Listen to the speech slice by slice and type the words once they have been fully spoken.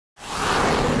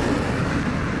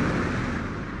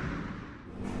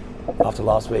after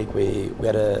last week, we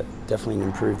had a definitely an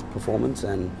improved performance,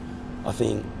 and I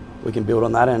think we can build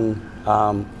on that, and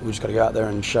we just got to go out there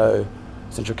and show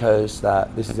Central Coast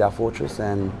that this is our fortress,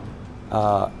 and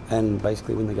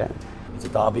basically win the game. It's a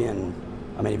derby, and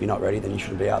I mean, if you're not ready, then you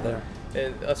shouldn't be out there.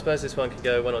 And I suppose this one can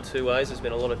go one or two ways. There's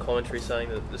been a lot of commentary saying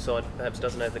that the side perhaps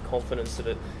doesn't have the confidence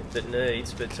that it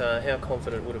needs, but how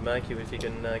confident would it make you if you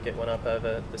can get one up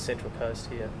over the Central Coast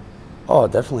here? Oh,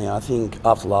 definitely. I think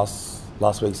after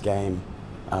last week's game,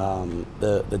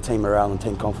 the team morale and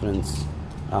team confidence,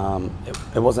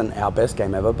 it wasn't our best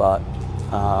game ever, but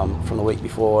from the week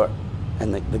before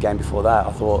and the game before that,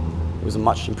 I thought it was a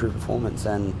much improved performance,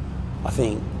 and I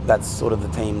think that's sort of the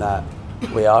team that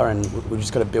we are, and we've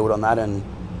just got to build on that and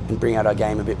bring out our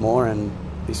game a bit more. And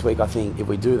this week, I think if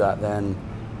we do that, then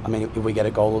I mean, if we get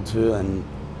a goal or two and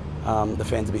the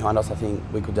fans are behind us, I think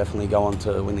we could definitely go on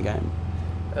to win the game.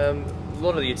 A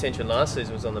lot of the attention last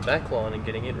season was on the back line and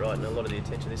getting it right, and a lot of the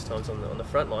attention this time's on the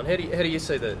front line. How do you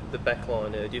see the back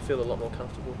line? Do you feel a lot more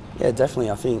comfortable? Yeah,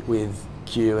 definitely. I think with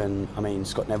Q and I mean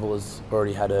Scott Neville has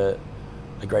already had a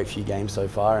great few games so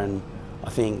far, and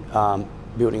I think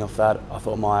building off that, I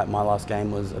thought my last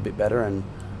game was a bit better, and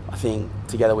I think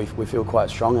together we feel quite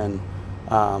strong, and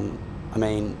I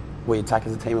mean, we attack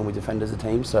as a team and we defend as a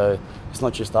team, so it's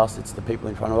not just us, it's the people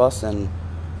in front of us, and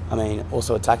I mean,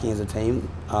 also attacking as a team,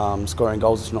 scoring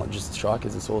goals, it's not just the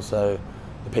strikers, it's also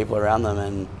the people around them,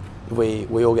 and if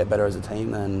we all get better as a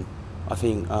team, then I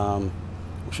think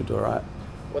we should do all right.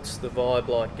 What's the vibe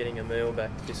like getting Emil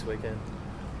back this weekend?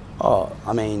 Oh,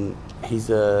 I mean, he's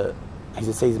a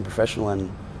seasoned professional,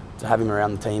 and to have him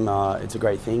around the team, it's a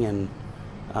great thing.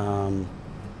 And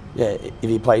yeah, if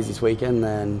he plays this weekend,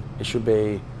 then it should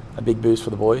be a big boost for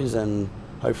the boys, and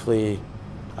hopefully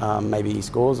maybe he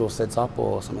scores or sets up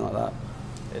or something like that.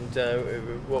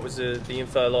 And what was the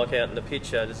info like out in the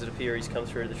pitch? Does it appear he's come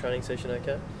through the training session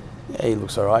okay? Yeah, he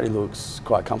looks all right. He looks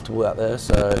quite comfortable out there.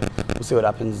 So we'll see what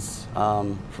happens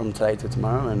from today to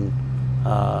tomorrow, and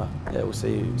yeah, we'll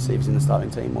see if he's in the starting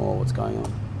team or what's going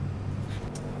on.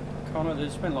 Connor,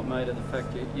 there's been a lot made of the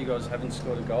fact that you guys haven't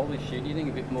scored a goal this year. Do you think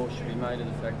a bit more should be made of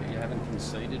the fact that you haven't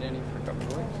conceded any for a couple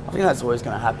of weeks? I think that's always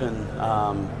going to happen.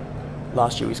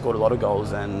 Last year we scored a lot of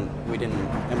goals and we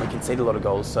conceded a lot of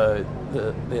goals, so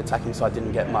the attacking side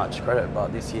didn't get much credit.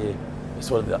 But this year it's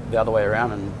sort of the other way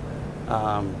around, and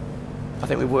I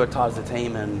think we've worked hard as a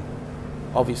team, and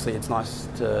obviously it's nice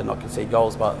to not concede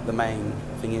goals, but the main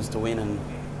thing is to win, and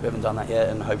we haven't done that yet,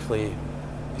 and hopefully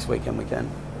this weekend we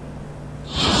can.